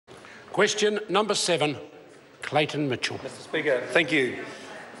Question number 7, Clayton Mitchell. Mr Speaker, thank you.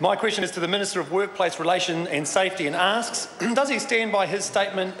 My question is to the Minister of Workplace Relation and Safety and asks, does he stand by his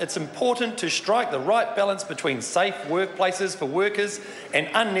statement, it's important to strike the right balance between safe workplaces for workers and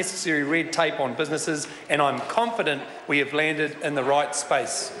unnecessary red tape on businesses, and I'm confident we have landed in the right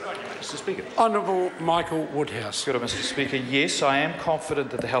space? Mr Speaker. Honourable Michael Woodhouse. Good, Mr Speaker. Yes, I am confident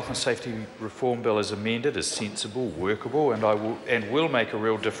that the Health and Safety Reform Bill as amended is sensible, workable and will make a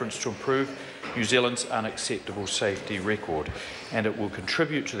real difference to improve New Zealand's unacceptable safety record, and it will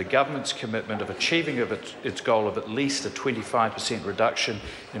contribute to the government's commitment of achieving its goal of at least a 25% reduction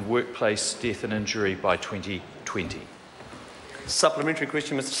in workplace death and injury by 2020. Supplementary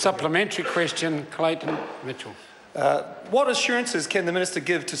question, Mr Speaker. Supplementary question, Clayton Mitchell. What assurances can the Minister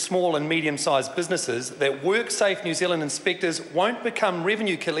give to small and medium-sized businesses that WorkSafe New Zealand inspectors won't become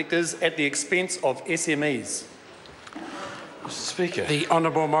revenue collectors at the expense of SMEs? Mr Speaker. The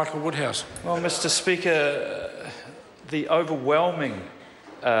Honourable Michael Woodhouse. Well, Mr Speaker, the overwhelming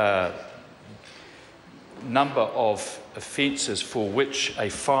number of offences for which a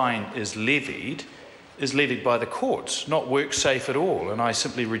fine is levied by the courts, not WorkSafe at all, and I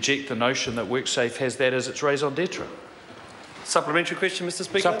simply reject the notion that WorkSafe has that as its raison d'etre. Supplementary question, Mr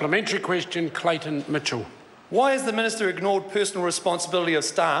Speaker. Supplementary question, Clayton Mitchell. Why has the Minister ignored personal responsibility of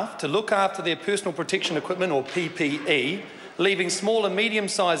staff to look after their personal protection equipment, or PPE, leaving small and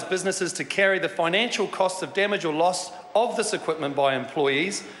medium-sized businesses to carry the financial costs of damage or loss of this equipment by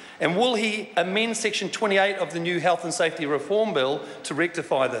employees? And will he amend Section 28 of the new Health and Safety Reform Bill to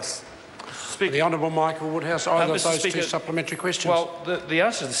rectify this? The Honourable Michael Woodhouse, either of those Speaker, two supplementary questions. Well, the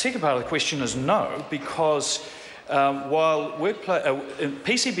answer to the second part of the question is no, because while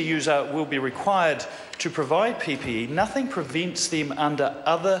PCBUs will be required to provide PPE, nothing prevents them under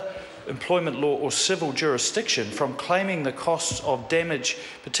other employment law or civil jurisdiction from claiming the costs of damage,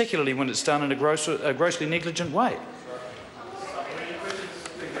 particularly when it's done in a grossly negligent way.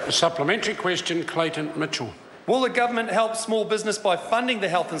 A supplementary question, Clayton Mitchell. Will the government help small business by funding the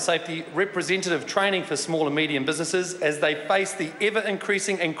health and safety representative training for small and medium businesses as they face the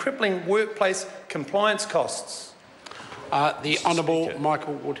ever-increasing and crippling workplace compliance costs? The Honourable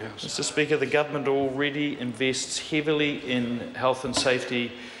Michael Woodhouse. Mr Speaker, the government already invests heavily in health and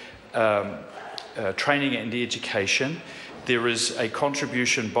safety training and education. There is a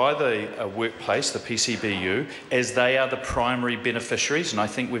contribution by the workplace, the PCBU, as they are the primary beneficiaries, and I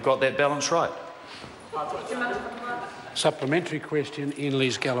think we've got that balance right. Supplementary question, Ian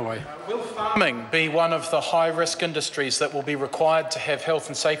Lees-Galloway. Will farming be one of the high-risk industries that will be required to have health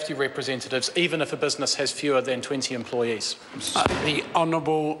and safety representatives, even if a business has fewer than 20 employees? The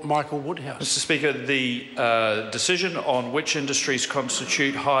Honourable Michael Woodhouse. Mr Speaker, the decision on which industries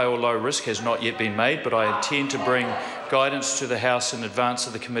constitute high or low risk has not yet been made, but I intend to bring guidance to the House in advance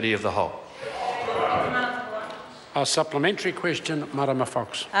of the Committee of the Whole. A supplementary question, Marama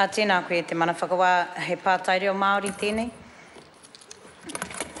Fox. Tēnā koe te mana whakawa he pātai reo Māori tēnei.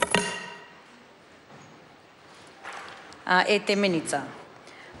 E te minita.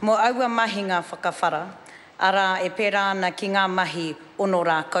 Mo aua mahi ngā whakawhara, ara e pērā ana ki ngā mahi ono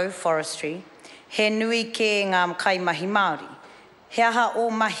rākau, forestry, he nui ke ngā kaimahi Māori. He aha o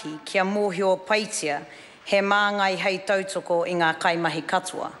mahi kia mōhio paitia, he māngai hei tautoko i ngā kaimahi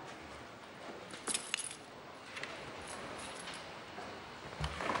katoa.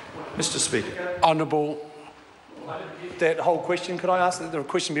 Mr Speaker. Honourable. That whole question, could I ask that the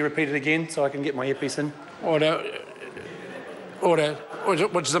question be repeated again so I can get my earpiece in? Order. Order.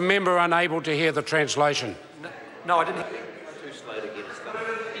 Was the member unable to hear the translation? No, I didn't.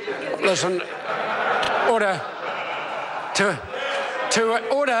 Listen. Order. To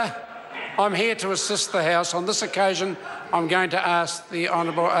order. I'm here to assist the House. On this occasion, I'm going to ask the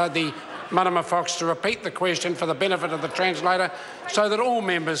Honourable, the Marama Fox to repeat the question for the benefit of the translator so that all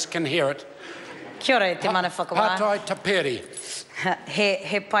members can hear it. Kia ora te mana whakawa. Pātai taperi.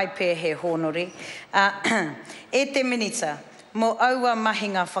 He paipe he honori. E te minita, mo aua mahi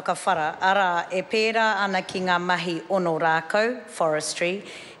ngā whakawhara, ara e pērā ana ki ngā mahi ono rākau, forestry,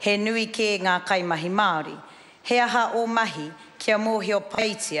 he nui ke ngā kaimahi Māori. He aha o mahi kia mōhio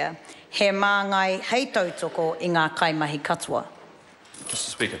paitia, he māngai hei tautoko i ngā kaimahi katoa. Mr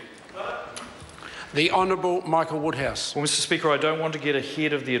Speaker. The Honourable Michael Woodhouse. Well, Mr Speaker, I don't want to get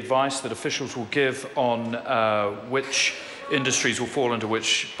ahead of the advice that officials will give on which industries will fall into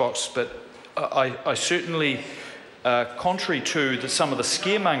which box, but I certainly, contrary to some of the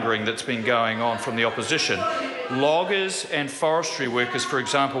scaremongering that's been going on from the opposition, loggers and forestry workers, for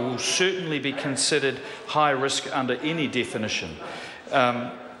example, will certainly be considered high risk under any definition.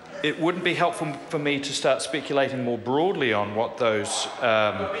 it wouldn't be helpful for me to start speculating more broadly on what those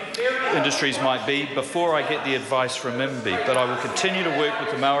industries might be before I get the advice from MIMBI, but I will continue to work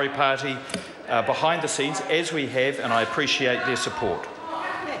with the Maori Party behind the scenes, as we have, and I appreciate their support.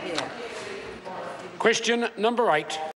 Question number 8.